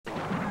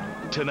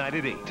Tonight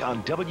at 8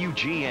 on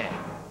WGN.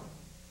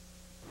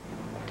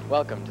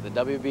 Welcome to the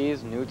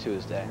WB's New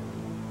Tuesday.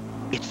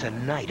 It's a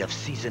night of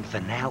season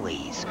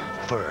finales.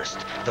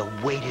 First, the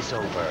wait is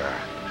over.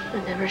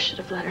 I never should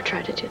have let her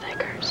try to do that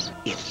curse.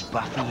 It's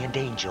Buffy and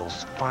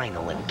Angel's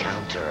final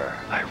encounter.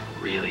 I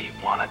really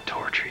want to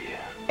torture you.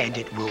 And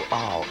it will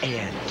all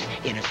end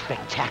in a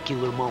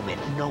spectacular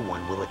moment no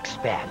one will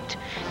expect.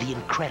 The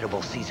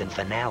incredible season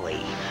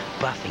finale,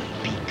 Buffy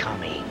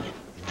becoming.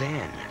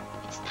 Then,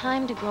 it's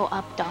time to grow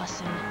up,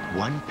 Dawson.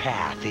 one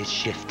path is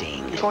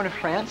shifting. You going to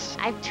France?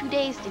 I have 2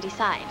 days to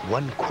decide.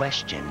 One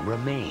question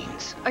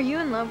remains. Are you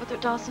in love with her,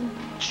 Dawson?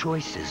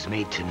 Choices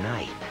made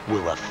tonight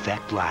will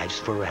affect lives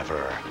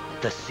forever.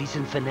 The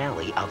season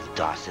finale of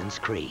Dawson's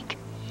Creek.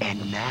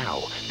 And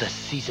now, the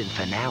season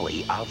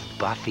finale of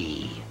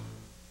Buffy.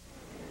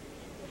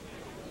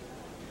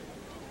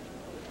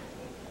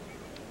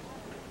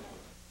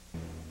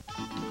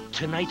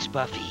 Tonight's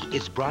Buffy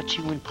is brought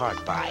to you in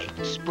part by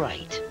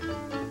Sprite.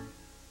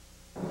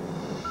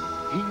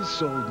 He's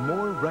sold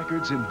more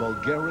records in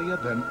Bulgaria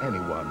than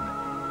anyone.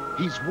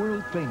 He's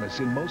world famous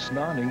in most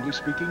non-English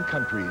speaking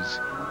countries.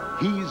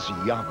 He's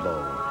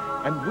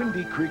Yablo, and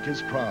Windy Creek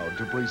is proud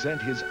to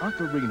present his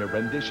ocarina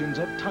renditions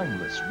of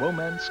timeless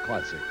romance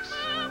classics.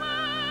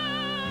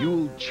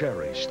 You'll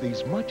cherish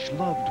these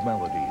much-loved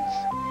melodies.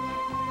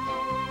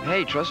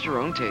 Hey, trust your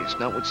own taste,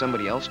 not what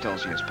somebody else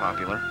tells you is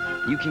popular.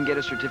 You can get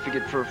a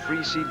certificate for a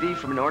free CD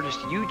from an artist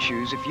you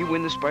choose if you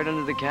win the Sprite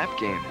Under the Cap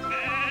game.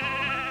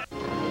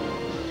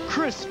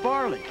 Chris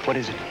Farley. What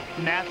is it?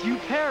 Matthew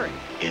Perry.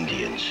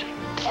 Indians.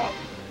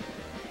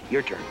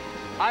 Your turn.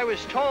 I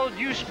was told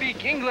you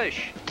speak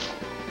English.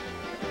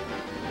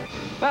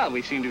 Well,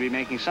 we seem to be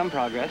making some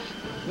progress.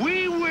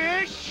 We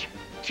wish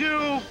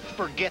to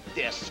forget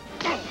this.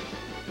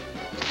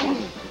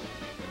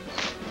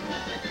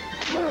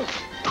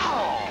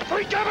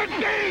 Forgiven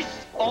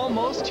beast!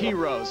 Almost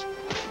Heroes.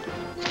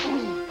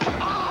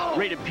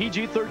 Rated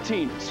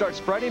PG-13. Starts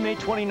Friday, May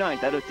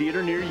 29th at a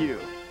theater near you.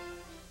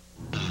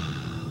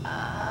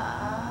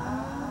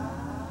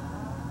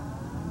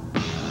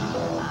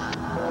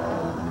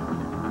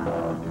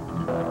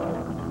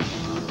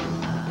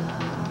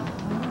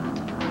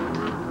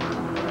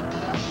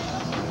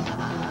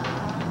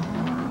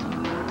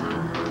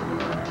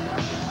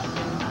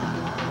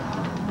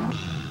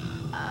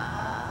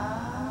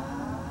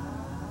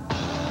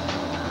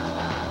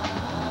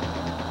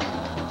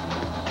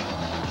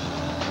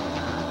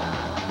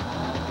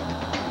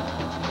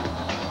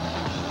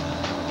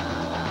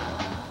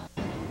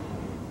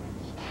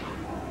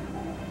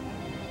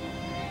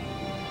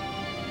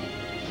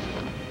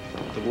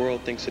 The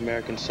world thinks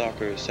American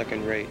soccer is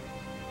second rate.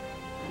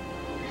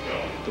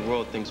 The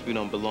world thinks we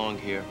don't belong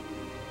here.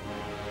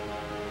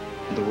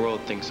 The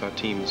world thinks our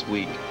team is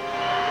weak.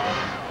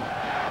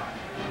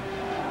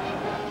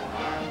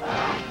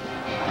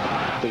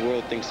 The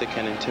world thinks they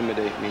can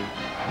intimidate me.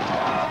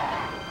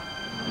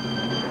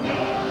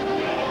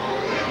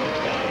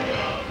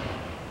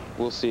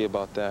 We'll see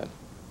about that.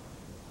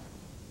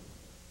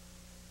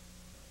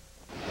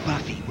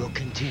 Buffy will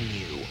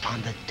continue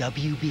on the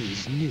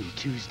WB's New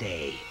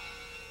Tuesday.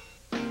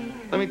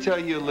 Let me tell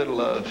you a little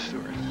love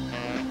story.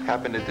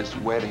 Happened at this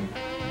wedding.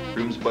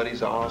 Groom's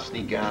buddies all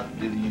sneak out and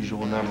do the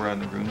usual number on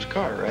the groom's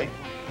car, right?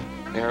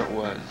 There it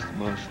was, the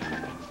most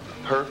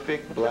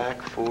perfect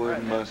black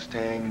Ford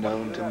Mustang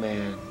known to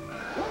man.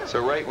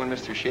 So right when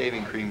Mr.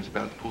 Shaving Cream's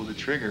about to pull the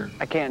trigger...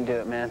 I can't do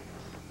it, man.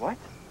 What?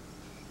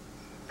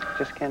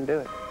 Just can't do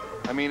it.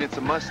 I mean, it's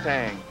a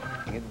Mustang.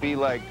 It'd be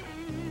like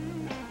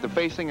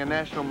defacing a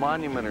national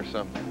monument or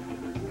something.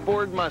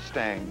 Ford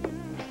Mustang,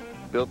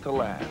 built to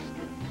last.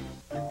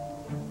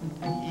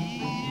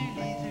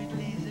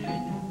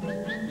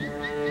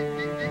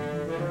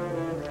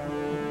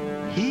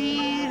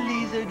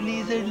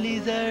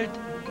 Lizard.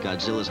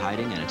 Godzilla's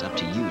hiding, and it's up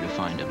to you to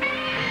find him.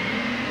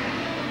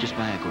 Just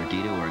buy a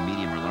Gordito or a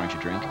medium or larger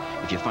drink.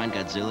 If you find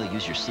Godzilla,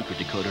 use your secret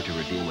decoder to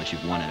reveal what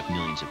you've won out of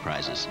millions of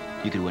prizes.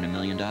 You could win $1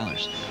 million. Uh-oh.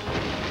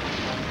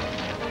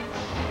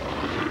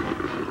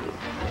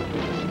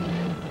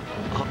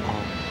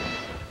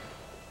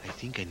 I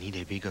think I need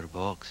a bigger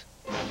box.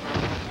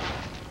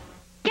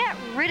 Get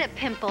rid of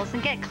pimples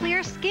and get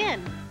clear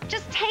skin.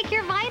 Just take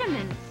your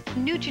vitamins.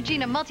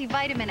 Neutrogena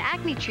multivitamin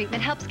acne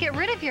treatment helps get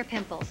rid of your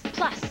pimples.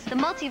 Plus, the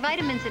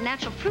multivitamins and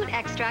natural fruit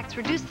extracts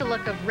reduce the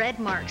look of red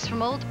marks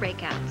from old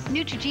breakouts.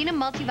 Neutrogena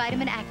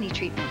multivitamin acne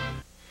treatment.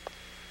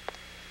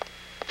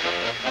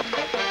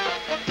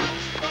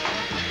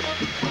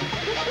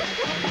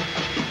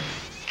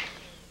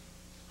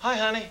 Hi,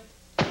 honey.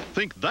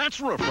 Think that's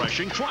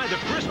refreshing? Try the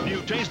crisp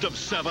new taste of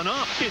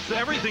 7-Up. It's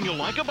everything you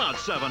like about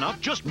 7-Up,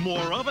 just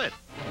more of it.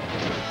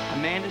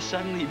 Amanda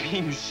suddenly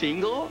being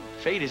single?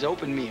 Fate has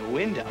opened me a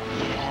window.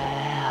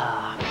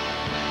 Yeah.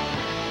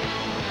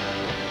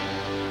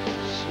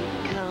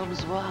 She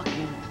comes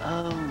walking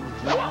over.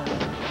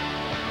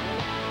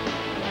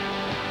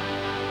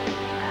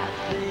 I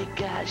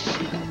think I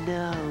should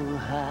know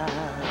her.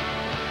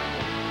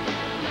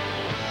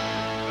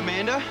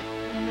 Amanda?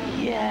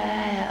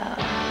 Yeah.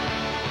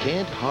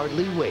 Can't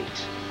hardly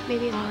wait.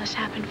 Maybe all this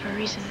happened for a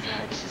reason.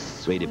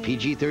 Rated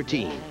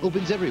PG-13.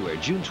 Opens everywhere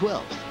June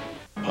 12th.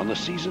 On the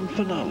season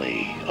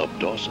finale of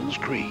Dawson's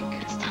Creek,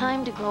 It's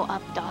time to grow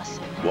up,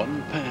 Dawson.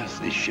 one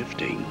path is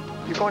shifting.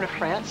 You're going to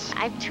France?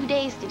 I have 2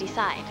 days to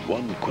decide.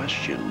 One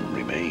question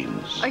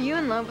remains. Are you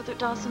in love with her,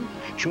 Dawson?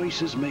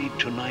 Choices made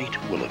tonight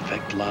will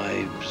affect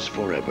lives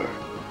forever.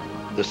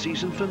 The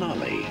season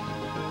finale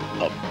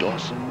of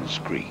Dawson's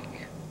Creek.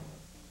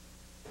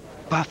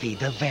 Buffy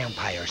the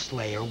Vampire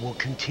Slayer will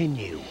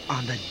continue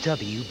on the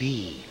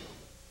WB.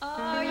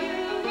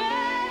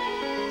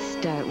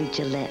 Start with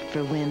Gillette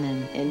for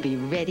women and be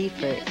ready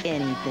for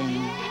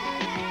anything.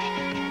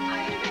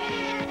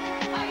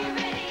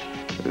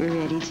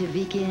 Ready to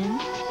begin?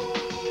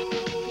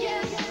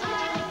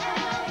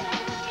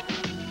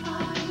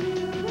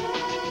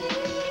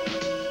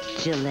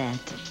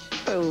 Gillette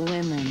for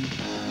women.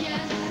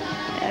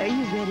 Are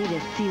you ready to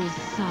feel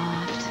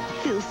soft,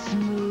 feel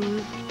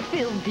smooth,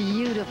 feel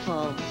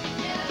beautiful?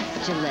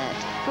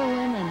 Gillette for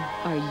women.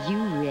 Are you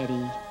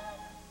ready?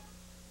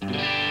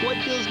 What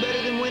feels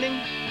better than winning?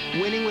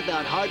 Winning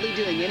without hardly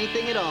doing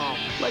anything at all.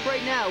 Like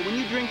right now, when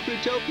you drink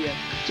Fruitopia,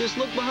 just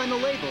look behind the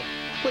label.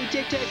 Play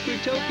Tic Tac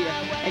Fruitopia,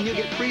 and you'll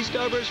get free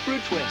Starburst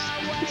Fruit Twist.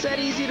 It's that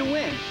easy to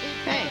win.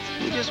 Hey,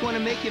 we just want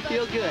to make you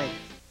feel good.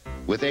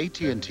 With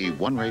AT&T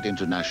One Rate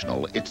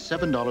International, it's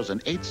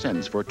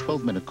 $7.08 for a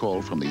 12-minute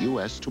call from the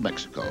U.S. to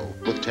Mexico.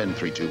 With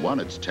 10321,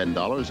 it's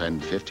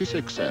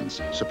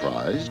 $10.56.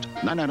 Surprised?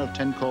 9 out of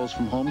 10 calls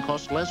from home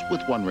cost less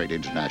with One Rate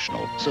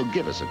International. So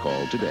give us a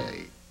call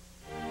today.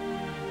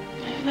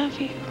 I love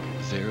you.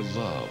 Their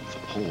love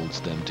holds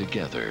them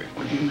together.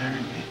 Will you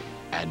marry me?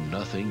 And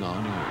nothing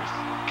on earth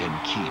can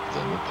keep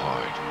them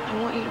apart.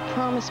 I want you to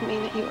promise me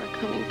that you are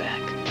coming back.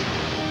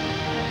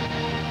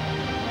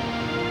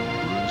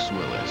 Bruce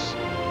Willis,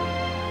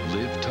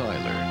 Liv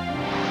Tyler,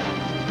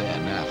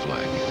 Ben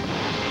Affleck.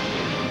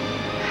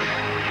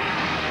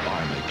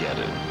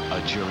 Armageddon,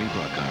 a Jerry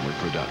Bruckheimer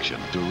production,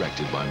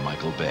 directed by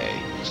Michael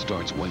Bay,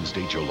 starts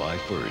Wednesday, July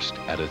 1st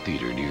at a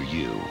theater near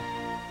you.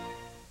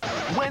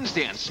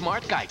 Wednesday on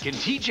Smart Guy. Can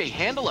TJ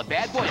handle a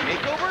bad boy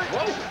makeover?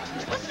 Whoa!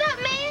 What's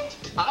up, man?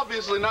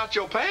 Obviously not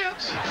your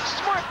pants.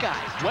 Smart Guy,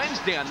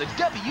 Wednesday on the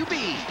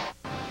WB.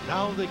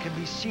 Now they can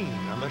be seen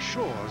on the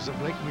shores of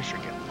Lake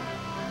Michigan.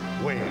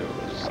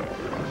 Whales.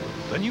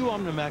 The new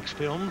Omnimax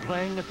film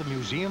playing at the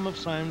Museum of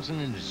Science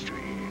and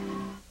Industry.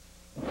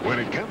 When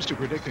it comes to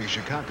predicting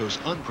Chicago's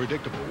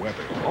unpredictable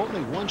weather,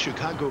 only one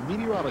Chicago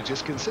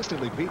meteorologist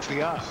consistently beats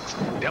the odds.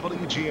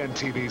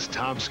 WGN-TV's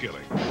Tom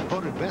Skilling,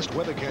 voted best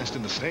weathercast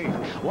in the state.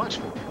 Watch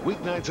for it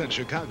weeknights on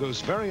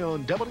Chicago's very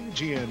own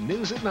WGN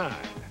News at 9.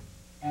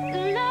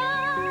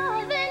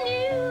 Loving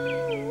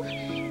you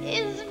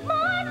is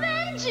more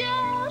than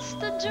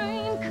just a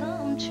dream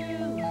come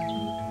true.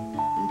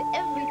 And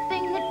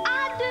everything that I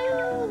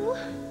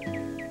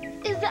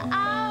do is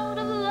out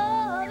of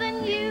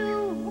loving you.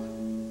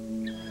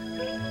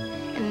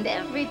 And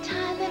every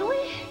time that we,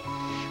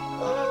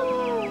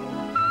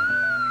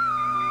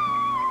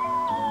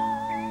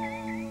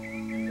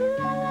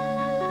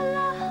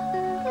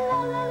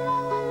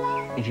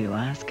 If you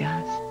ask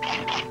us,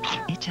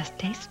 it just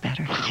tastes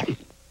better.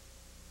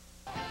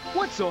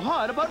 What's so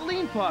hot about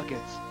Lean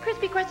Pockets?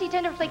 crispy, crusty,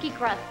 tender, flaky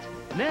crust.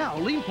 Now,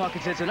 Lean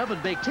Pockets has an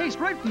oven-baked taste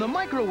right from the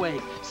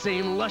microwave.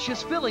 Same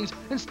luscious fillings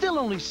and still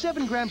only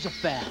 7 grams of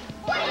fat.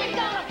 What are you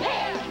gonna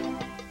pair?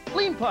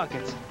 Lean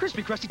Pockets,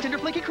 crispy, crusty, tender,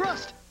 flaky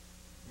crust.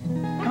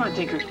 Come on,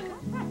 Tinker.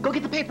 Go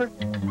get the paper.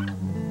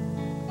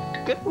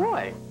 Good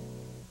boy.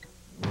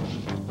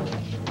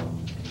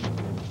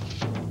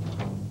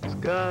 It's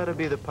gotta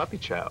be the puppy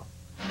chow.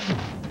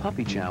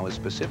 Puppy Chow is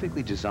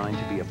specifically designed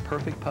to be a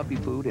perfect puppy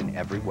food in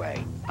every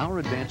way. Our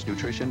advanced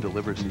nutrition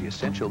delivers the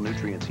essential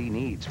nutrients he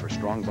needs for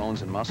strong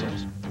bones and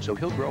muscles, so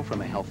he'll grow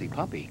from a healthy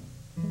puppy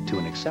to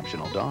an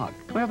exceptional dog.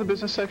 Can we have a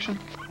business section?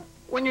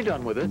 When you're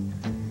done with it.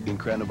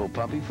 Incredible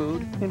puppy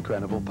food,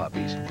 incredible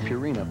puppies.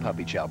 Purina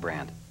Puppy Chow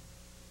brand.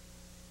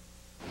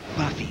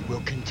 Buffy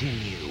will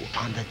continue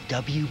on the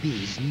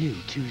WB's new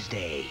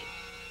Tuesday.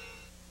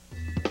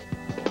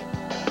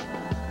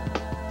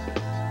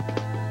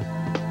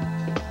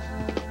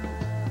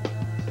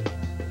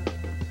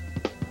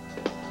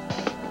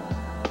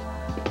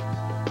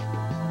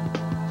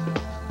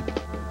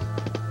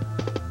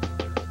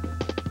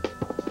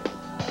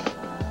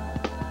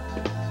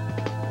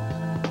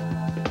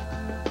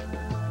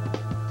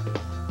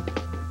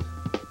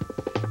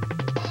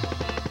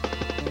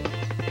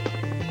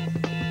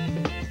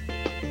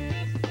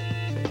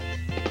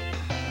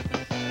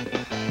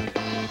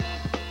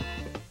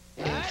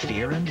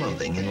 Fear and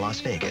Loathing in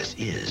Las Vegas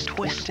is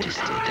twisted,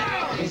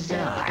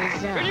 bizarre,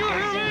 Can you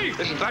hear me?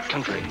 This is that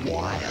country.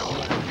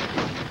 wild.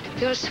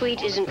 Your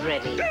suite isn't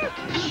ready.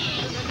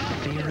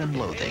 Fear and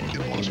Loathing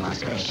in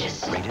Las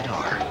Vegas. Rated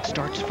R.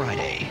 Starts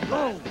Friday.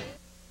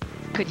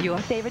 Could your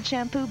favorite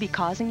shampoo be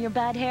causing your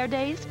bad hair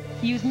days?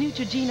 Use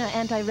Neutrogena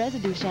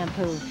Anti-Residue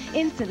Shampoo.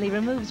 Instantly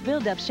removes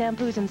buildup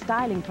shampoos and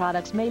styling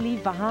products may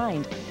leave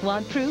behind.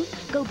 Want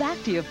proof? Go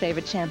back to your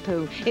favorite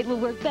shampoo. It will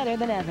work better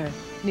than ever.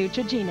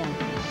 Neutrogena.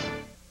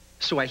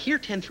 So I hear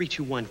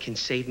 10321 can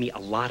save me a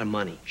lot of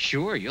money.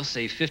 Sure, you'll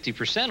save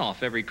 50%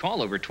 off every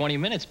call over 20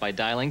 minutes by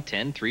dialing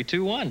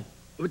 10321.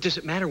 Does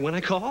it matter when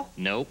I call?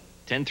 Nope.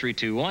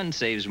 10321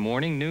 saves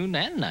morning, noon,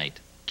 and night.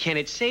 Can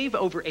it save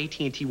over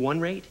AT&T One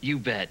rate? You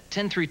bet.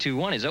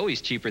 10321 is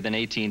always cheaper than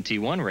AT&T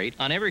One rate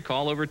on every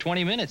call over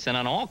 20 minutes and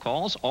on all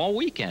calls all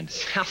weekend.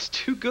 Sounds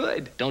too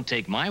good. Don't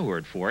take my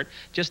word for it.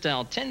 Just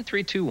dial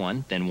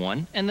 10321, then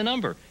 1 and the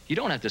number. You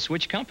don't have to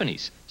switch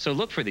companies. So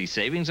look for these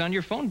savings on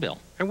your phone bill.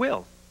 I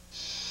will.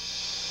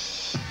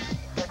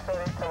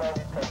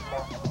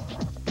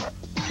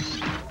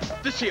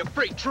 This here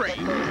freight train.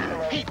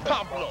 He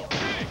Pablo.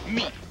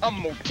 Me,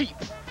 I'm Motif.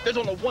 There's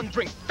only one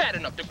drink fat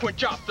enough to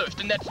quench our thirst,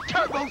 and that's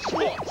Turbo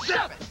Sport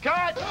 7.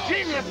 God,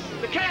 genius!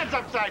 The can's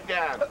upside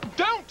down.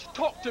 Don't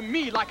talk to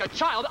me like a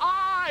child.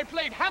 I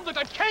played Hamlet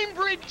at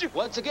Cambridge.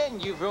 Once again,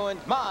 you've ruined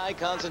my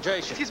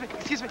concentration.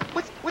 Excuse me.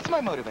 What's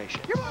my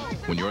motivation?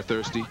 When you're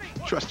thirsty,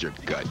 trust your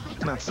gut,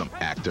 not some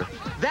actor.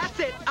 That's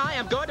it. I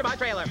am going to my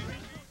trailer.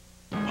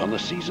 On the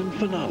season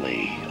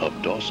finale of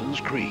Dawson's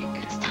Creek,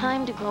 It's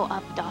time to grow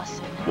up,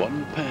 Dawson.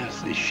 one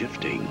path is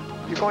shifting.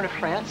 You're going to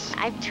France?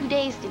 I have 2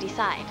 days to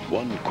decide.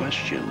 One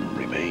question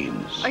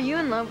remains. Are you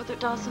in love with her,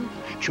 Dawson?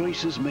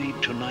 Choices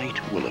made tonight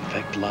will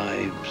affect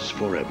lives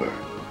forever.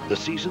 The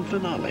season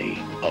finale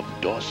of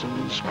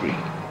Dawson's Creek,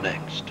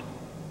 next.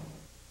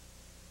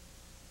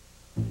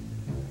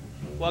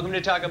 Welcome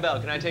to Taco Bell.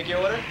 Can I take your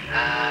order?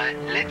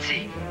 Let's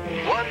see.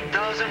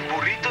 1,000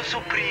 burrito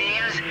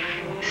supremes,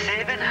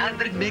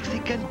 700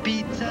 Mexican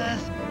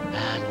pizzas,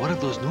 and what are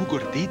those new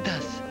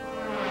gorditas?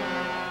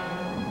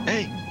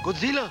 Hey,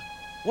 Godzilla,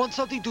 want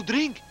something to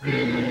drink?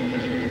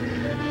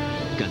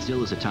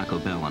 Godzilla's at Taco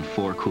Bell on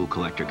 4 cool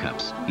collector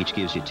cups. Each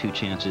gives you 2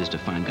 chances to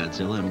find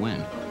Godzilla and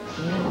win.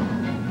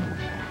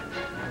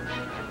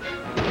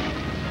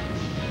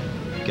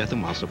 Get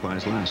them while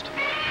supplies last.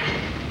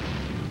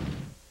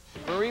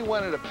 Marie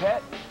wanted a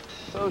pet,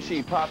 so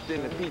she popped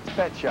into Pete's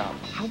pet shop.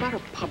 How about a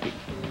puppy?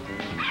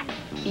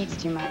 Eats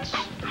too much.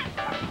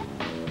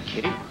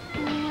 Kitty?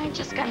 I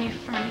just got new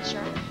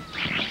furniture.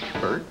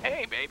 Bert?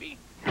 Hey, baby.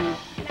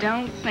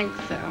 Don't think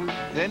so.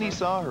 Then he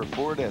saw her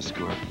Ford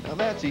Escort. Now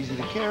that's easy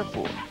to care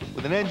for.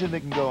 With an engine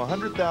that can go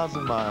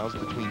 100,000 miles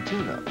between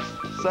tune-ups.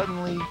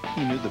 Suddenly,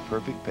 he knew the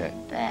perfect pet.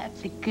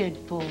 That's a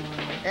good boy.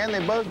 And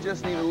they both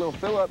just need a little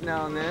fill-up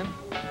now and then.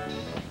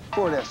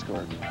 Ford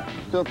Escort,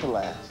 built to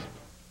last.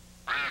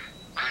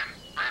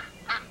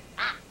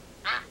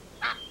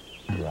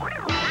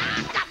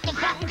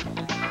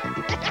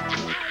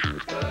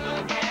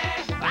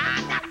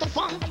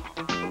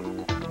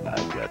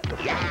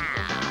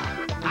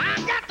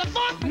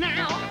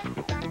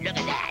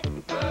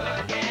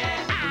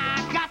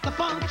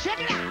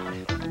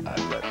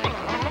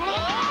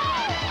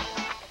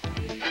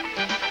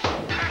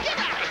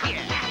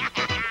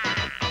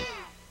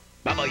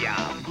 Bubble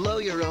Yum. Blow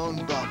your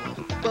own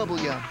bubble. Bubble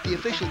Yum, the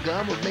official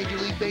gum of Major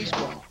League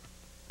Baseball.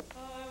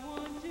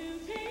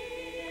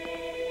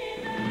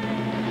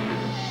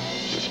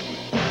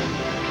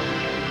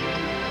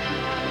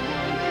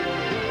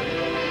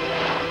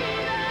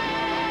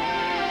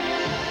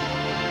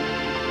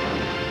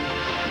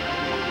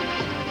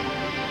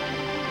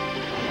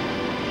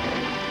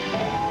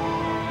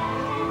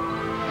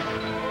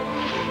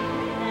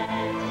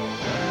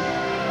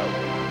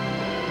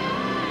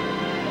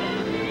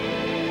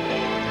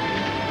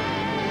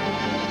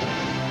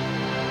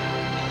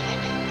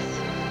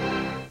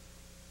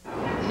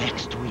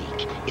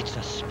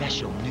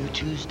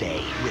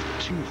 Tuesday with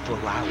 2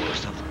 full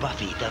hours of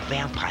Buffy the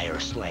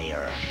Vampire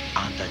Slayer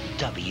on the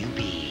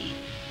WB.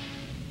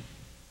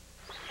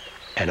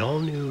 An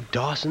all-new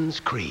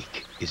Dawson's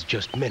Creek is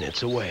just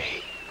minutes away.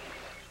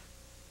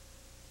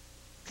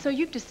 So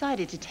you've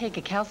decided to take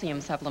a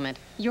calcium supplement.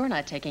 You're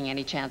not taking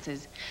any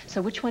chances.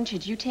 So which one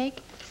should you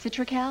take?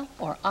 Citracal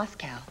or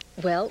Oscal?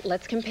 Well,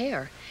 let's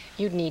compare.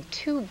 You'd need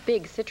 2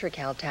 big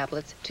Citracal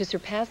tablets to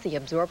surpass the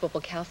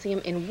absorbable calcium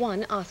in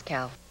 1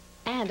 Oscal.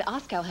 And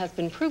Oscal has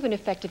been proven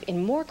effective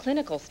in more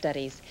clinical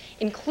studies,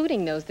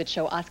 including those that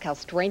show Oscal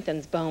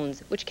strengthens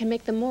bones, which can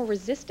make them more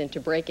resistant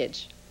to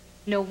breakage.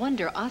 No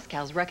wonder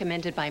Oscal's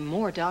recommended by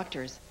more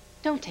doctors.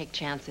 Don't take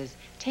chances.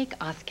 Take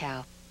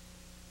Oscal.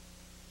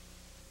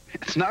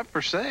 It's not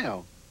for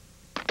sale.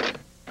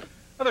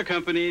 Other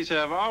companies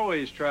have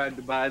always tried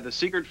to buy the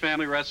secret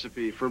family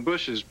recipe for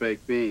Bush's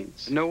baked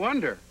beans. No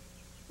wonder.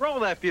 Roll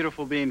that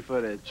beautiful bean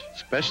footage.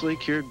 Specially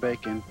cured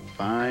bacon,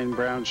 fine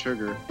brown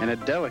sugar, and a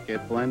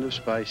delicate blend of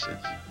spices.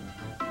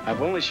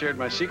 I've only shared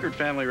my secret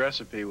family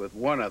recipe with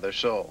one other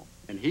soul,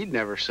 and he'd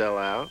never sell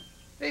out.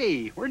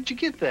 Hey, where'd you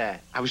get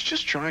that? I was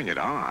just trying it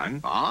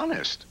on.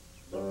 Honest.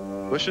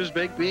 Bush's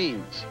baked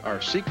beans. Our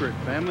secret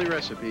family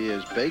recipe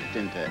is baked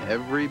into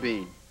every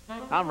bean.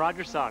 I'm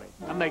Roger Soddy.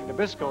 I'm making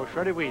Nabisco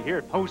shredded wheat here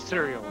at Post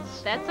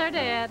Cereals. That's our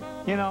dad.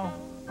 You know,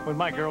 when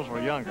my girls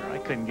were younger, I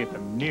couldn't get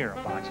them near a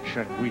box of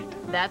shredded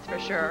wheat. That's for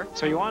sure.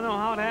 So you want to know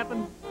how it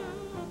happened?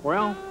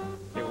 Well,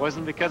 it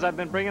Wasn't because I've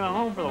been bringing them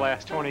home for the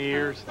last 20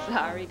 years.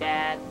 Sorry,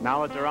 Dad.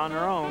 Now that they're on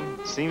their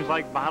own, seems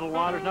like bottled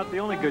water's not the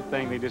only good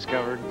thing they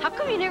discovered. How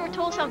come you never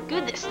told us how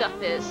good this stuff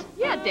is?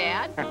 Yeah,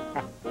 Dad.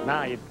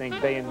 Now you'd think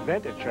they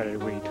invented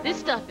shredded wheat. This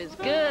stuff is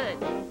good.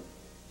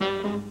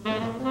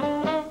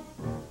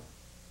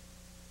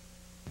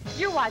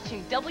 You're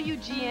watching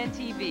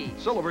WGN-TV.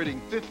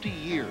 Celebrating 50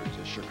 years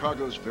as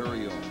Chicago's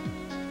very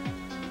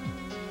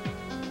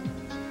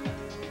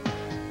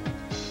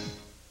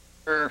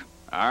own.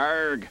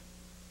 Arg.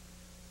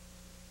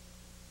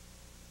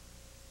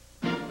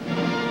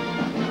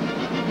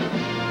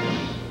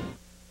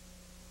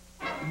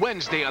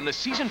 Wednesday on the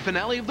season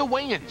finale of the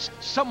weigh-ins,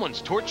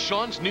 someone's torched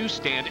Sean's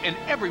newsstand and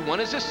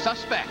everyone is a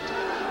suspect.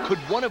 Could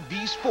one of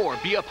these four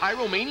be a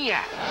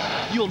pyromaniac?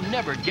 You'll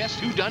never guess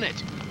who done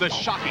it. The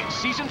shocking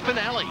season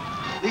finale.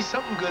 At least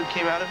something good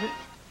came out of it.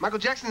 Michael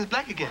Jackson is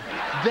black again.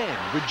 Then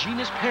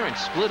Regina's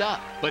parents split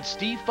up, but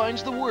Steve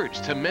finds the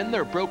words to mend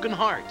their broken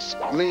hearts.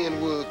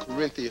 Linwood,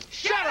 Corinthia.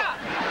 Shut up!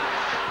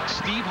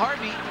 Steve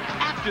Harvey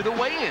after the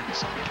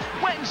weigh-ins.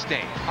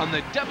 Wednesday on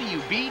the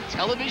WB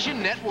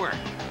Television Network.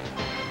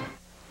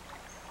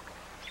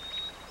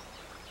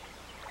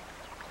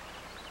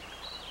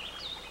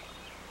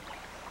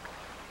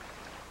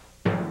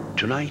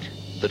 Tonight,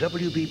 the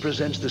WB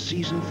presents the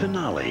season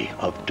finale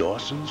of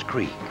Dawson's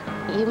Creek.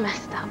 You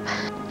messed up.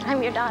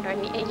 I'm your daughter,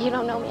 and you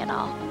don't know me at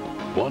all.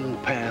 One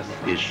path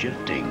is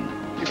shifting.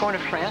 You're going to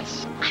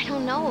France? I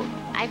don't know.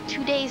 I have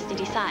 2 days to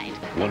decide.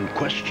 One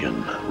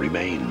question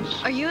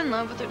remains. Are you in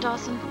love with her,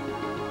 Dawson?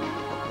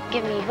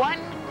 Give me one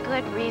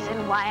good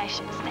reason why I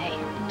should stay.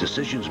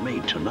 Decisions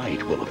made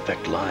tonight will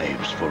affect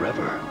lives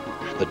forever.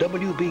 The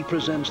WB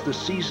presents the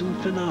season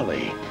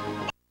finale of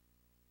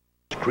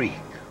Dawson's Creek.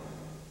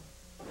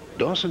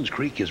 Dawson's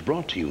Creek is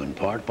brought to you in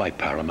part by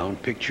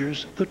Paramount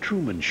Pictures' The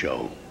Truman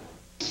Show.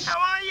 How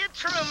are you,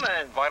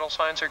 Truman? Vital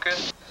signs are good.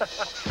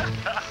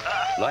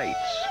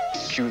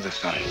 Lights. Cue the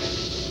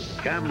signs.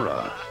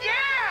 Camera.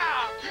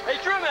 Yeah! Hey,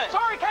 Truman!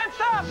 Sorry, can't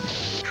stop!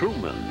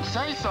 Truman.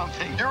 Say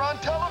something. You're on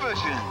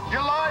television.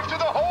 You're live to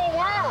the whole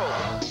world.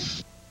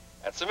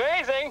 That's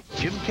amazing.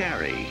 Jim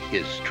Carrey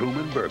is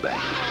Truman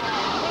Burbank.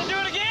 Want to do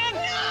it again?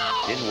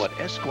 No! In what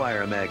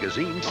Esquire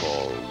magazine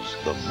calls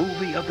the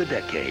movie of the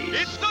decade.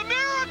 It's the miracle!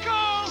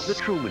 The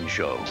Truman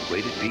Show,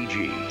 rated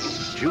PG.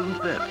 June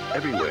 5th,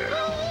 everywhere.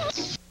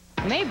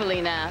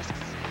 Maybelline asks,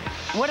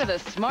 what are the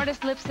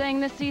smartest lips saying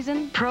this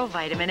season? Pro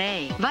Vitamin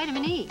A.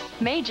 Vitamin E.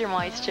 Major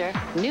moisture.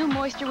 New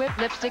Moisture Whip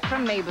lipstick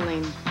from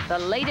Maybelline. The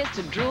latest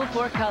to drool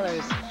for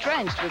colors.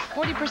 Drenched with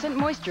 40%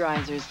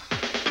 moisturizers.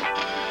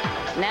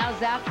 Now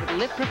zapped with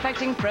lip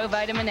perfecting Pro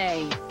Vitamin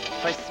A.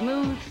 For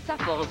smooth,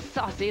 supple,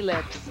 saucy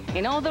lips.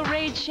 In all the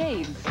rage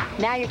shades.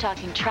 Now you're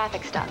talking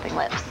traffic stopping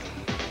lips.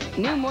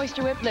 New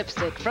Moisture Whip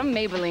lipstick from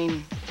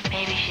Maybelline.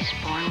 Maybe she's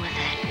born with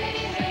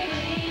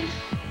it.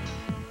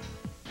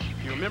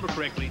 If you remember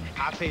correctly,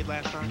 I paid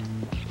last time.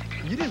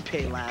 You didn't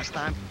pay last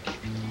time.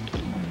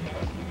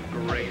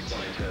 Great.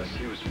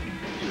 He was forced.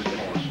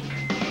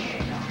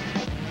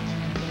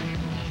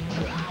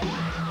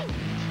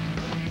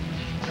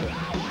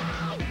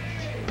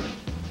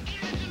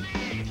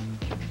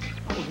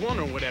 I was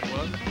wondering what that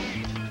was.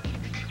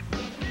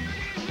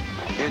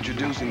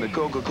 Introducing the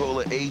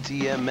Coca-Cola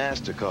ATM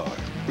MasterCard.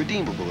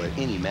 Redeemable at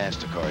any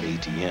MasterCard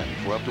ATM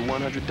for up to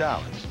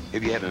 $100.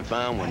 If you haven't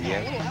found one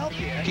yet,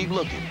 keep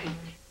looking.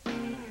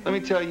 Let me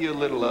tell you a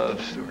little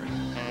love story.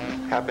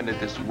 Happened at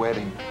this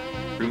wedding.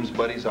 Groom's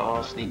buddies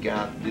all sneak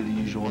out and do the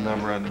usual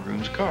number on the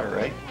groom's car,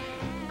 right?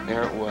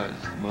 There it was,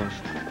 the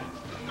most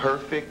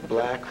perfect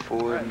black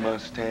Ford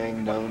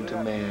Mustang known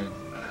to man.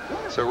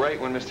 So right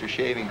when Mr.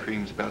 Shaving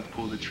Cream's about to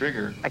pull the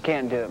trigger... I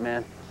can't do it,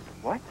 man.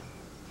 What?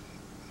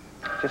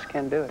 Just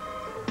can't do it.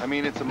 I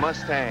mean, it's a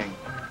Mustang.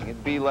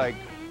 It'd be like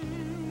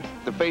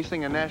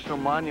defacing a national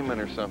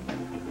monument or something.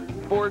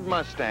 Ford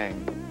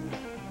Mustang,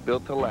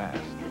 built to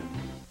last.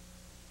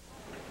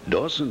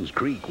 Dawson's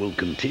Creek will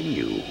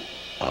continue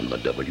on the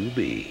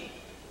WB.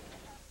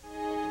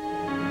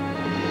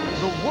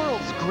 The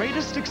world's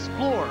greatest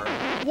explorer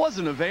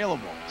wasn't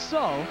available,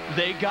 so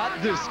they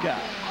got this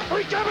guy.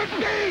 We come in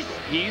peace!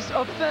 He's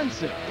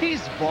offensive.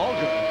 He's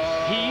vulgar.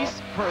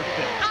 He's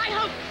perfect. I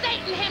hope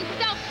Satan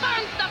himself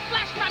burns the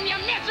flesh from your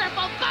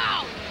miserable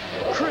bones!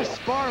 Chris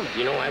Farley.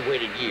 You know, I've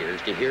waited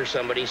years to hear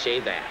somebody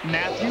say that.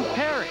 Matthew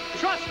Perry.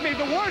 Trust me,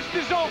 the worst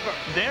is over.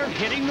 They're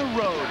hitting the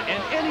road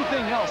and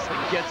anything else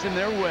that gets in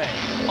their way.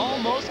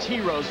 Almost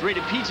Heroes,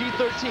 rated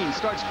PG-13,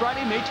 starts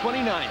Friday, May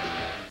 29th.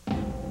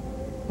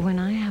 When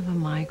I have a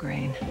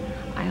migraine,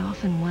 I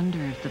often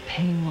wonder if the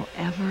pain will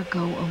ever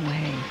go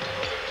away.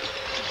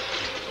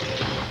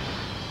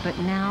 But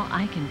now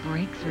I can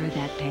break through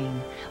that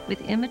pain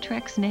with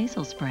Imitrex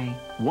nasal spray.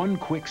 One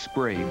quick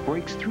spray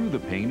breaks through the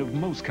pain of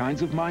most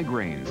kinds of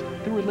migraines,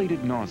 the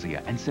related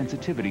nausea and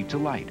sensitivity to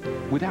light,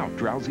 without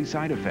drowsy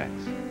side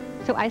effects.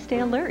 So I stay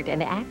alert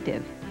and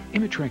active.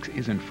 Imitrex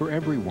isn't for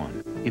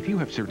everyone. If you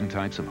have certain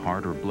types of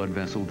heart or blood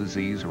vessel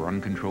disease or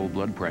uncontrolled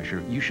blood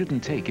pressure, you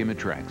shouldn't take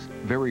Imitrex.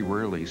 Very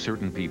rarely,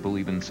 certain people,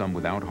 even some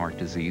without heart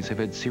disease, have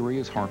had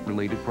serious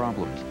heart-related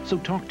problems. So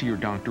talk to your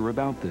doctor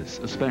about this,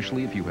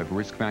 especially if you have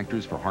risk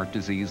factors for heart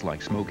disease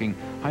like smoking,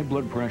 high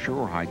blood pressure,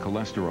 or high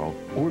cholesterol,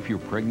 or if you're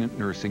pregnant,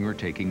 nursing, or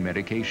taking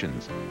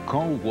medications.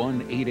 Call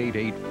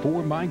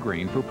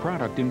 1-888-4-MIGRAINE for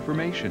product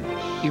information.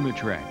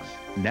 Imitrex,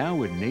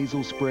 now in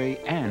nasal spray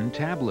and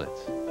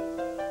tablets.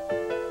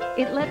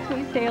 It lets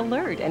me stay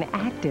alert and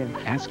active.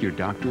 Ask your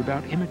doctor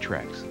about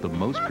Imitrex, the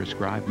most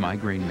prescribed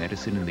migraine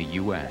medicine in the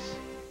U.S.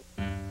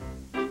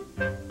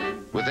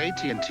 With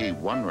AT&T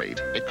One Rate,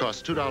 it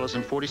costs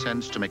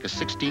 $2.40 to make a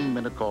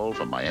 16-minute call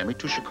from Miami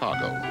to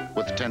Chicago.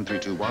 With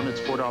 10321,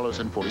 it's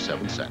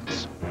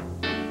 $4.47.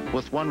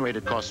 With One Rate,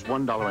 it costs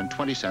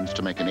 $1.20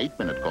 to make an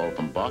 8-minute call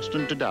from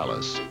Boston to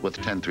Dallas. With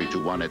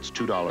 10321, it's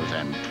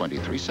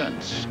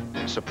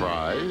 $2.23.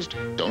 Surprised?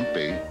 Don't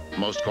be.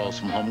 Most calls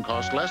from home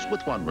cost less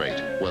with One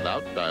Rate,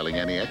 without dialing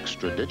any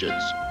extra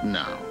digits.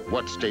 Now,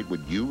 what state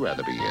would you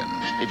rather be in?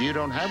 If you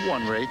don't have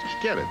One Rate,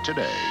 get it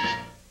today.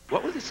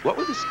 What were the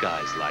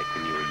skies like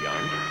when you were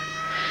young?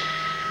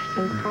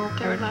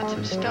 There were lots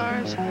of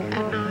stars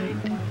at night.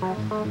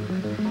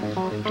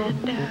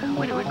 And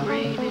when it would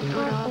rain, it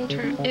would all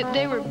turn.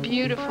 They were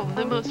beautiful,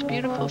 the most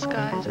beautiful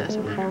skies, as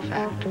a matter of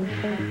fact.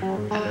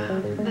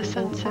 The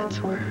sunsets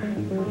were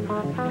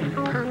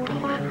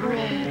purple and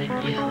red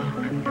and yellow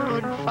and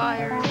on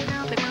fire.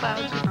 And the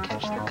clouds would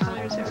catch the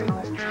colors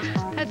everywhere.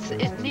 That's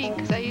neat,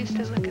 because I used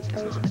to look at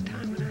them all the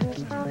time when I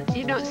was little.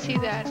 You don't see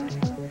that.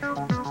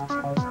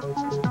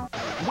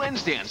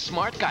 Wednesday on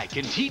Smart Guy,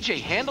 can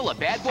TJ handle a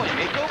bad boy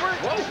makeover?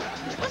 Whoa!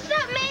 What's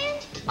up, man?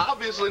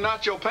 Obviously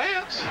not your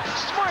pants.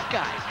 Smart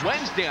Guy,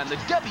 Wednesday on the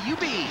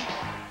WB.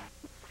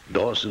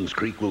 Dawson's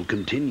Creek will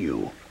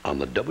continue on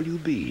the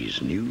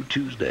WB's new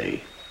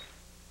Tuesday.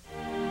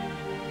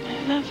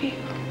 I love you.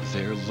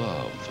 Their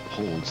love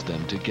holds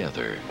them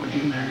together. Will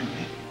you marry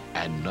me?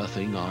 And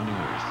nothing on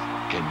earth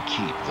can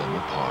keep them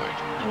apart.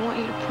 I want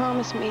you to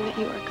promise me that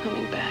you are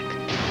coming back.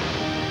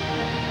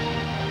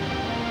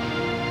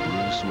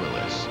 Bruce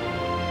Willis,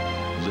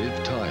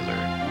 Liv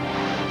Tyler,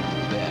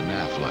 Ben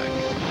Affleck.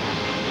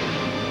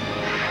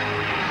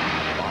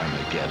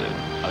 Armageddon,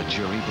 a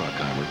Jerry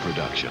Bruckheimer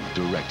production,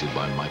 directed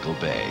by Michael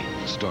Bay,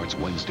 starts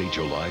Wednesday,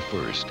 July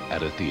 1st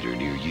at a theater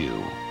near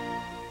you.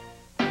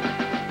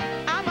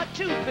 I'm a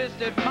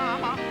two-fisted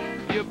mama.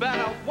 You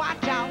better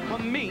watch out for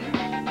me.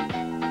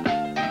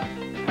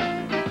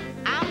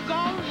 I'm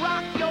gonna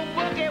rock your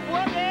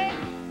boogie-woogie.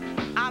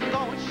 I'm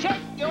gonna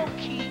shake your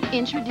key.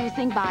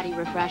 Introducing body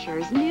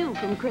refreshers, new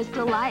from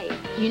Crystal Light.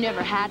 You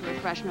never had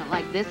refreshment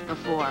like this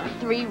before.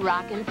 3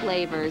 rockin'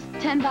 flavors,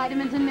 10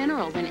 vitamins and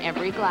minerals in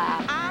every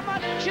glass. I'm a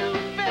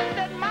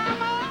two-fisted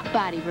mama.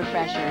 Body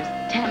refreshers,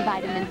 10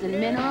 vitamins and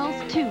minerals,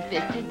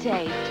 two-fisted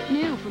taste.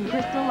 New from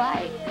Crystal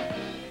Light.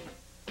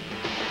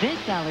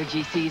 This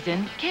allergy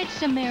season, catch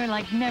some air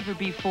like never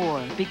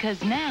before,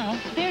 because now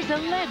there's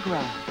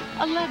Allegra.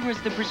 Allegra's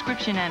the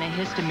prescription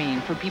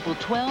antihistamine for people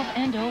 12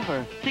 and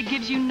over that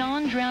gives you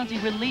non-drowsy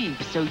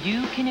relief so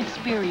you can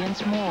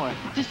experience more.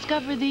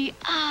 Discover the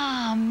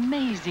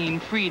amazing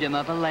freedom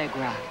of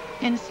Allegra.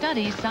 In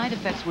studies, side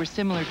effects were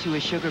similar to a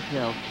sugar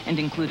pill and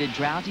included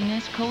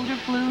drowsiness, cold or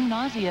flu,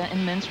 nausea,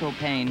 and menstrual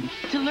pain.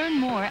 To learn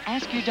more,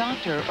 ask your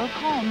doctor or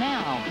call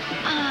now.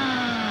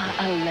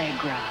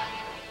 Allegra.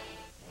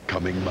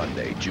 Coming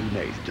Monday, June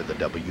 8th to the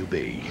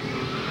WB.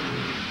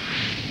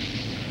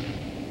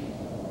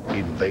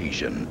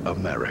 Invasion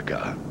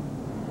America.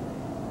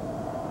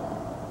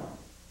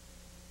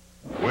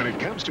 When it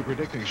comes to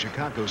predicting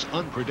Chicago's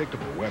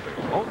unpredictable weather,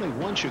 only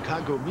one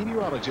Chicago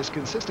meteorologist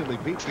consistently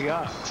beats the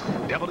odds.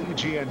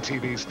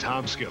 WGN-TV's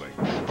Tom Skilling,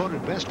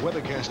 voted best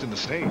weathercast in the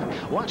state.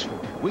 Watch for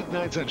it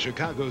weeknights on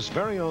Chicago's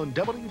very own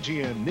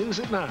WGN News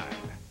at 9.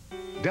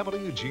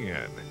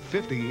 WGN,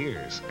 50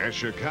 years as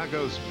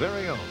Chicago's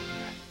very own.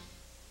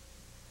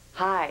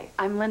 Hi,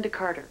 I'm Linda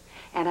Carter,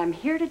 and I'm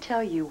here to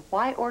tell you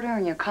why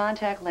ordering your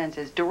contact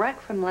lenses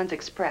direct from Lens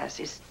Express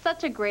is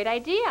such a great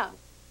idea.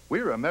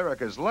 We're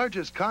America's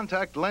largest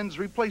contact lens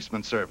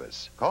replacement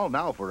service. Call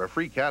now for a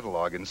free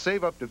catalog and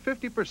save up to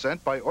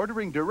 50% by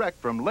ordering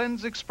direct from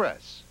Lens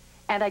Express.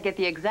 And I get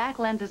the exact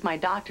lenses my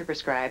doctor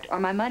prescribed or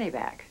my money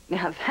back.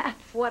 Now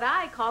that's what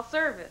I call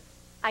service.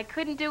 I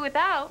couldn't do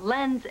without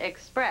Lens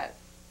Express.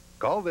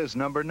 Call this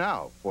number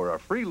now for a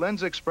free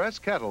Lens Express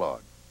catalog.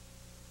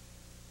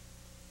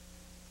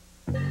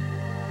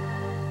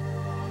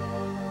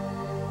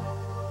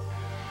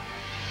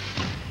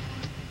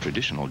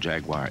 Traditional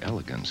Jaguar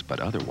elegance, but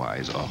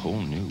otherwise a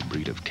whole new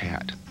breed of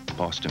cat.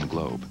 Boston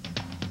Globe.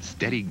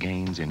 Steady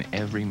gains in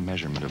every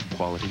measurement of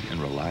quality and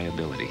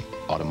reliability.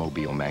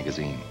 Automobile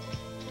Magazine.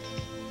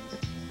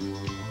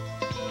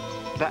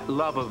 That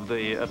love of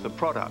the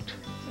product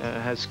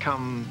has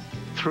come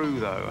through,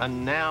 though,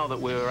 and now that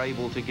we're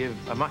able to give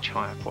a much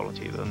higher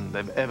quality than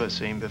they've ever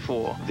seen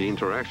before. The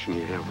interaction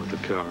you have with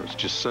the car is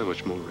just so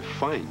much more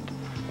refined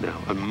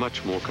now and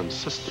much more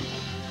consistent.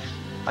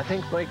 I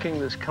think making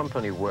this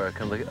company work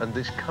and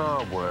this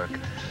car work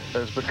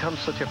has become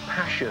such a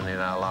passion in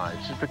our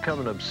lives. It's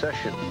become an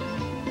obsession.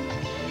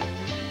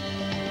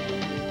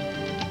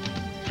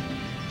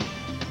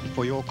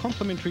 For your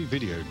complimentary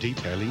video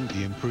detailing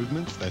the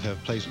improvements that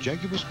have placed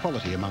Jaguar's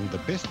quality among the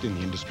best in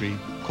the industry,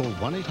 call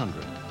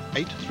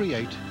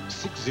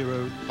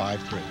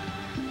 1-800-838-6053.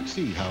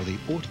 See how the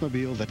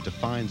automobile that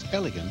defines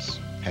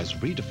elegance has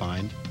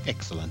redefined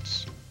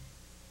excellence.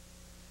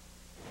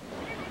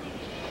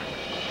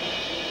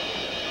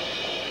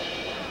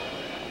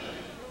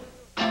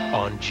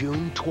 On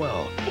June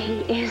 12th, he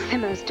is the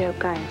most dope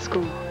guy in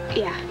school.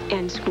 Yeah,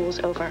 and school's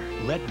over.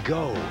 let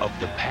go of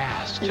the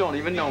past. You don't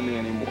even know me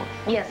anymore.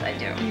 Yes, I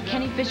do. You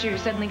Kenny Fisher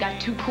suddenly got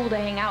too cool to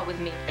hang out with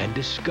me. And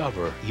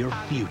discover your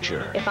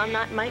future. If I'm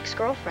not Mike's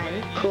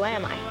girlfriend, who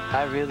am I?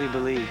 I really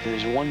believe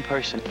there's one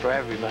person for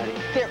everybody.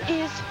 There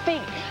is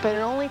fate, but it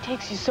only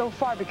takes you so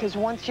far because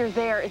once you're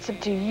there, it's up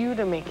to you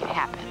to make it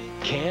happen.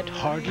 Can't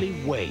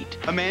hardly wait.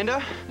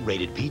 Amanda?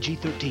 Rated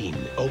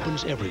PG-13.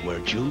 Opens everywhere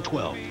June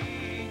 12th.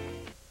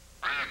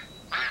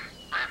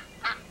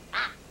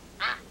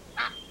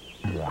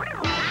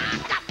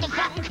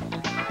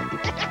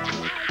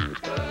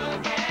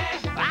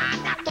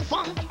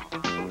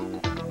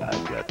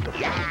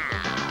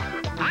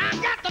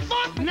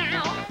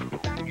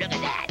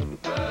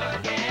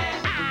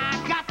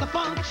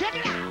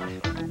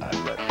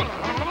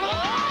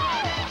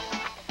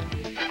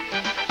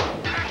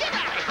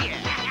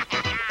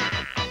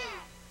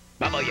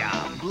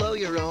 Blow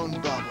your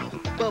own bubble.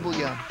 Bubble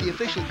Yum, the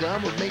official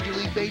gum of Major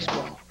League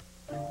Baseball.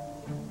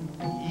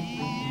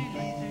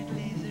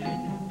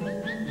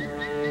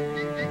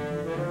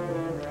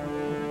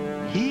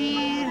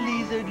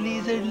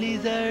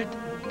 Lizard.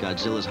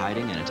 Godzilla's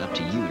hiding, and it's up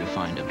to you to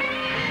find him.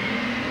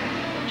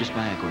 Just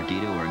buy a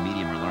Gordito or a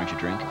medium or larger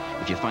drink.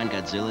 If you find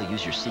Godzilla,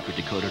 use your secret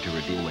decoder to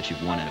reveal what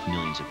you've won out of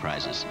millions of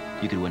prizes.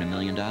 You could win $1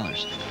 million. Uh-oh.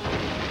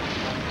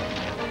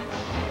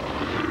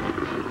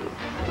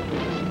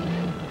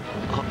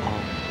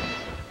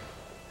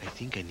 I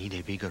think I need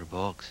a bigger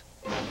box.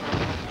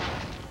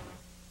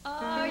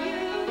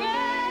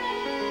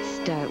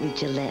 Start with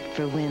Gillette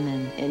for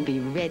women and be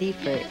ready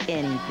for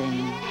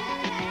anything.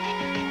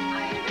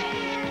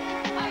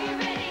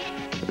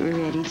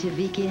 Ready to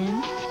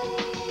begin?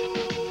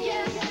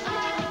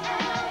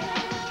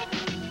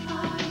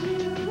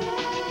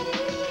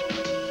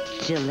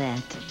 Gillette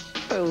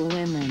for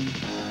women.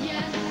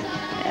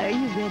 Are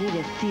you ready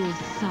to feel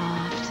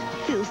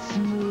soft, feel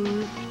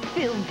smooth,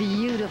 feel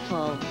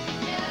beautiful?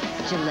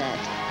 Gillette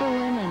for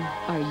women.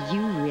 Are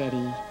you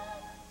ready?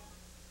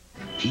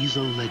 He's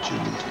a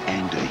legend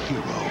and a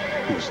hero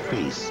whose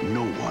face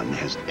no one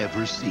has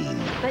ever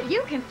seen. But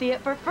you can see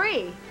it for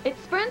free.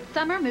 It's Sprint's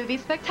Summer Movie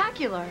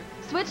Spectacular.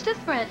 Switch to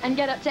Sprint and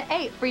get up to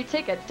 8 free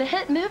tickets to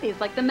hit movies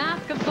like The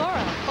Mask of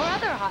Zorro or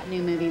other hot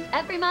new movies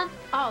every month,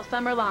 all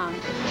summer long.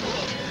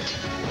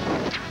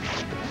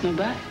 Not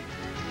bad.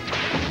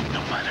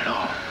 Not bad at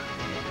all.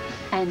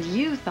 And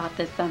you thought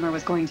this summer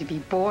was going to be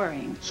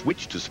boring.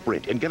 Switch to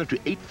Sprint and get up to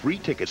 8 free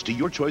tickets to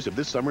your choice of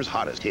this summer's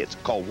hottest hits.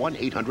 Call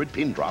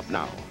 1-800-PIN-DROP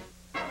now.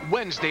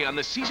 Wednesday on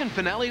the season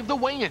finale of The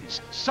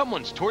Wayans,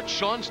 someone's torched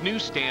Sean's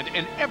newsstand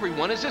and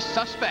everyone is a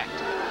suspect.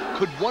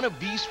 Could one of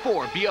these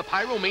four be a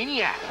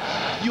pyromaniac?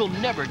 You'll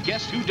never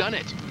guess who done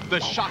it. The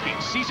shocking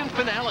season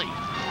finale.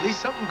 At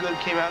least something good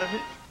came out of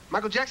it.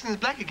 Michael Jackson is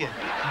black again.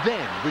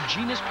 Then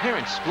Regina's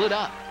parents split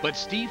up, but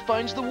Steve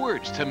finds the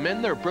words to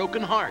mend their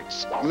broken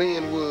hearts.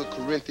 Linwood,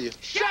 Corinthia.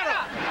 Shut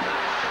up!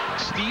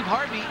 Steve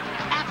Harvey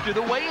after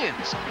The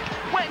Wayans.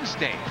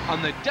 Wednesday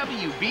on the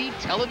WB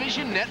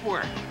Television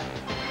Network.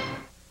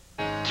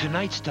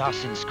 Tonight's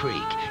Dawson's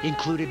Creek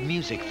included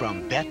music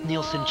from Beth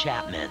Nielsen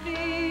Chapman,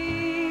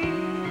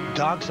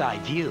 Dog's Eye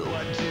View,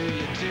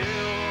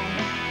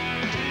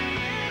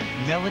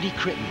 Melody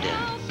Crittenden,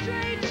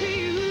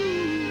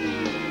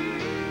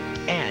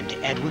 and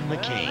Edwin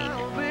McCain.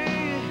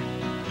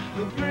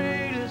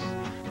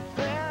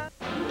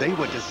 They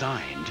were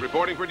designed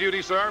Reporting for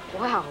duty, sir.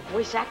 Wow,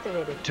 voice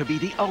activated. to be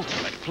the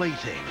ultimate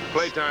plaything.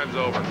 Playtime's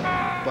over.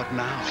 But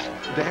now,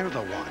 they're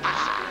the ones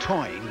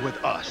toying with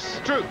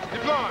us. Truth,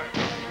 deploy.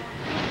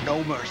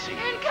 No mercy.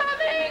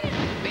 Incoming!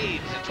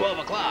 Beads at 12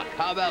 o'clock.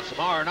 How about some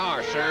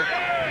R&R, sir?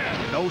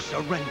 No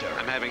surrender.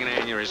 I'm having an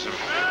aneurysm.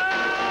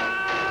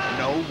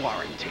 No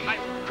warranty.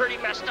 I'm pretty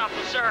messed up,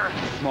 sir.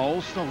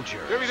 Small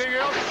soldiers. Everything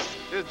else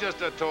is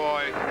just a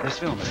toy. This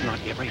film is not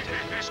yet rated.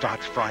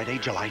 Starts Friday,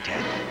 July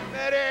 10th.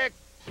 Medic!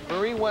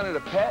 Marie wanted a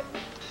pet,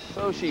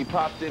 so she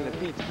popped into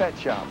Pete's pet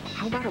shop.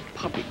 How about a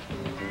puppy?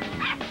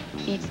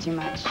 Eats too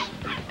much.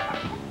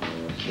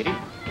 Kitty?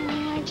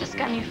 I just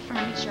got new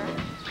furniture.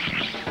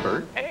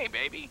 Bird? Hey,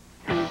 baby.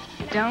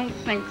 Don't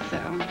think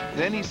so.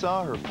 Then he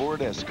saw her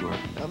Ford Escort.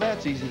 Now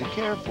that's easy to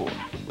care for.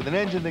 With an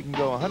engine that can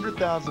go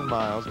 100,000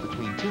 miles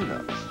between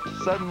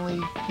tune-ups. Suddenly,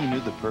 he knew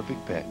the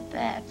perfect pet.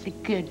 That's a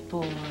good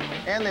boy.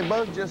 And they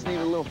both just need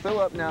a little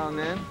fill-up now and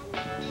then.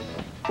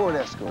 Ford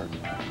Escort,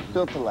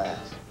 built to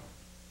last.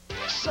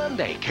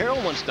 Sunday, Carol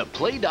wants to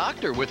play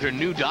doctor with her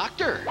new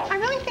doctor. I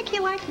really think he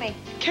liked me.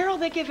 Carol,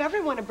 they give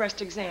everyone a breast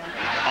exam.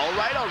 All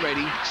right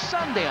already,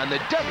 Sunday on the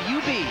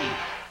WB.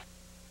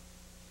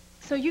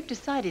 So you've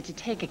decided to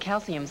take a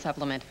calcium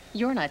supplement.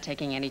 You're not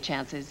taking any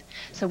chances.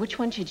 So which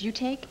one should you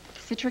take?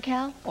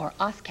 Citracal or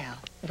Oscal?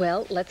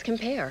 Well, let's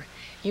compare.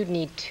 You'd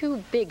need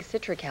 2 big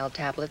Citracal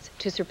tablets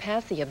to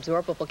surpass the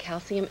absorbable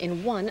calcium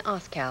in 1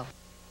 Oscal.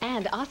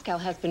 And Oscal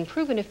has been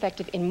proven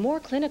effective in more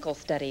clinical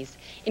studies,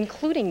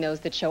 including those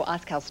that show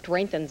Oscal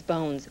strengthens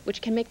bones,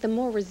 which can make them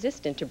more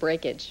resistant to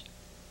breakage.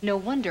 No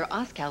wonder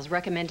Oscal's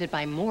recommended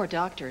by more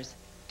doctors.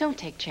 Don't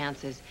take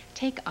chances.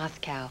 Take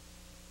Oscal.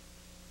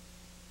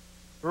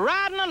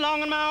 Riding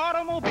along in my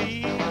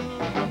automobile,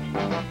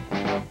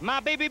 my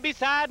baby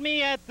beside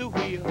me at the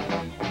wheel.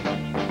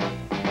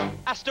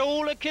 I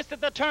stole a kiss at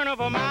the turn of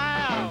a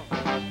mile,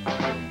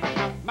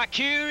 my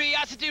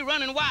curiosity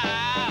running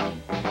wild.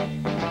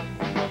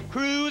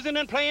 Cruising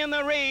and playing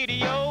the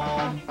radio,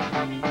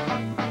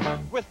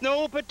 with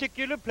no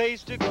particular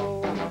place to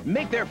go.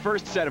 Make their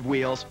first set of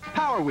wheels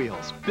Power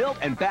Wheels, built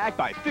and backed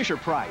by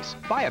Fisher-Price.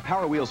 Buy a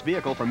Power Wheels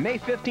vehicle from May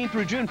 15th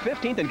through June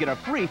 15th and get a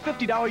free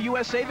 $50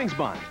 U.S. savings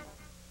bond.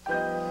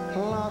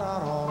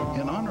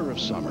 In honor of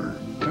summer,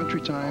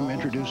 Country Time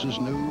introduces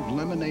new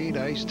Lemonade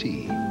Iced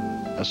Tea,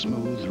 a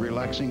smooth,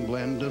 relaxing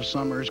blend of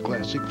summer's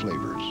classic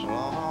flavors.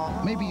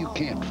 Maybe you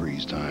can't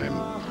freeze time,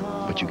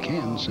 but you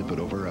can sip it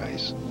over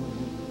ice.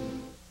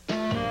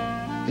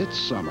 It's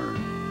summer,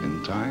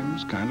 and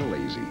time's kind of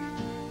lazy.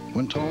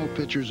 When tall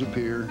pitchers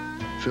appear,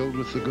 filled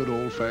with the good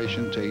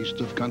old-fashioned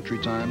taste of Country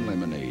Time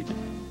lemonade,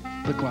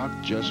 the clock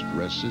just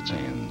rests its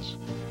hands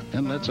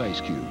and lets ice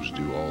cubes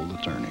do all the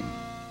turning.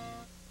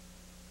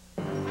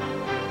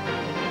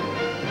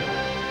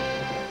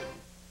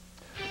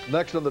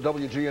 Next on the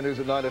WGN News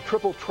at 9, a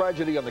triple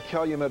tragedy on the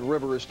Calumet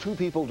River as 2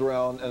 people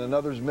drowned and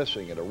another's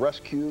missing in a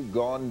rescue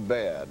gone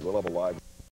bad. We'll have a live...